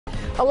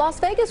A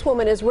Las Vegas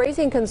woman is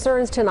raising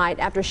concerns tonight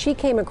after she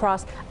came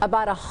across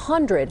about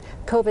 100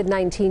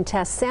 COVID-19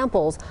 test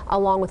samples,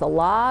 along with a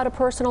lot of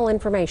personal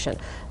information.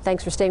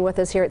 Thanks for staying with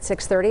us here at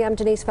 6:30. I'm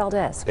Denise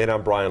Valdez. And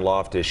I'm Brian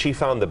Loftus. She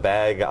found the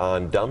bag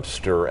on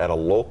dumpster at a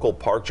local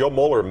park. Joe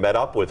Moeller met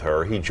up with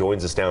her. He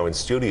joins us now in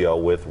studio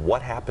with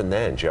what happened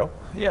then, Joe.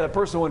 Yeah, the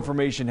personal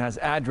information has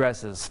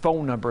addresses,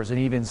 phone numbers, and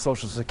even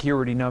social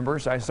security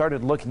numbers. I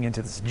started looking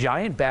into this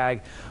giant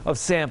bag of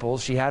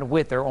samples she had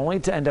with her,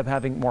 only to end up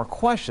having more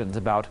questions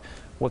about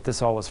what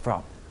this all was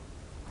from.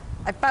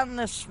 I found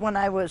this when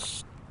I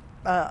was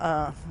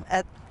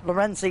at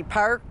Lorenzi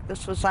Park.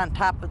 This was on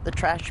top of the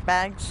trash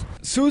bags.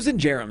 Susan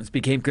Jerems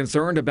became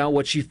concerned about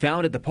what she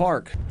found at the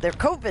park. They're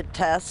COVID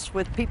tests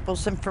with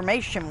people's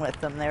information with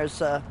them. There's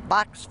a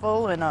box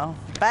full and a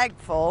bag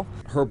full.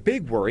 Her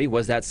big worry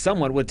was that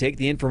someone would take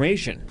the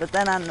information. But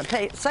then on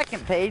the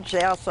second page,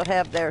 they also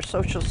have their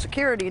social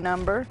security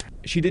number.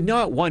 She did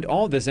not want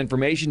all this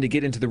information to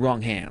get into the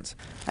wrong hands.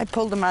 I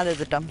pulled them out of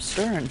the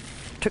dumpster and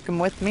took them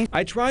with me.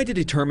 I tried to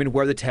determine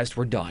where the tests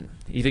were done,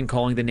 even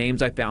calling the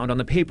names I found on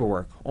the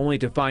paperwork, only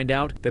to find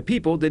out the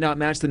people did not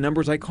match the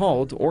numbers I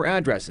called or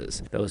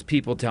addresses. Those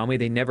people tell me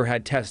they never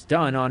had tests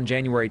done on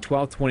January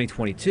 12,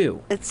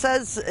 2022. It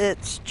says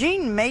it's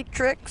Gene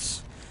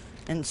Matrix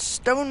in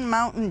Stone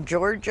Mountain,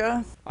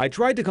 Georgia. I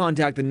tried to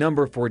contact the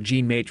number for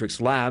Gene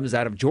Matrix Labs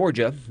out of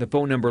Georgia. The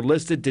phone number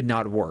listed did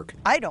not work.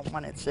 I don't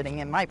want it sitting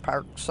in my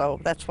park, so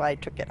that's why I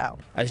took it out.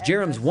 As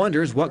Jerems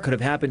wonders what could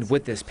have happened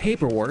with this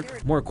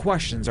paperwork, more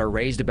questions are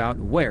raised about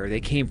where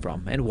they came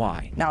from and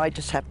why. Now I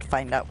just have to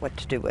find out what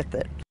to do with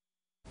it.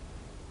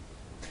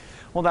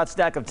 Well, that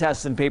stack of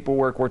tests and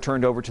paperwork were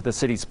turned over to the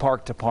city's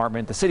park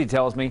department. The city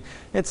tells me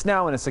it's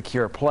now in a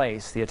secure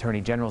place. The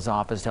Attorney General's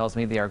office tells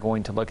me they are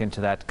going to look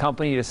into that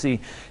company to see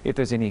if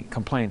there's any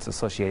complaints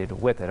associated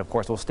with it. Of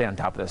course, we'll stay on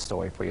top of this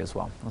story for you as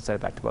well. I'll send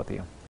it back to both of you.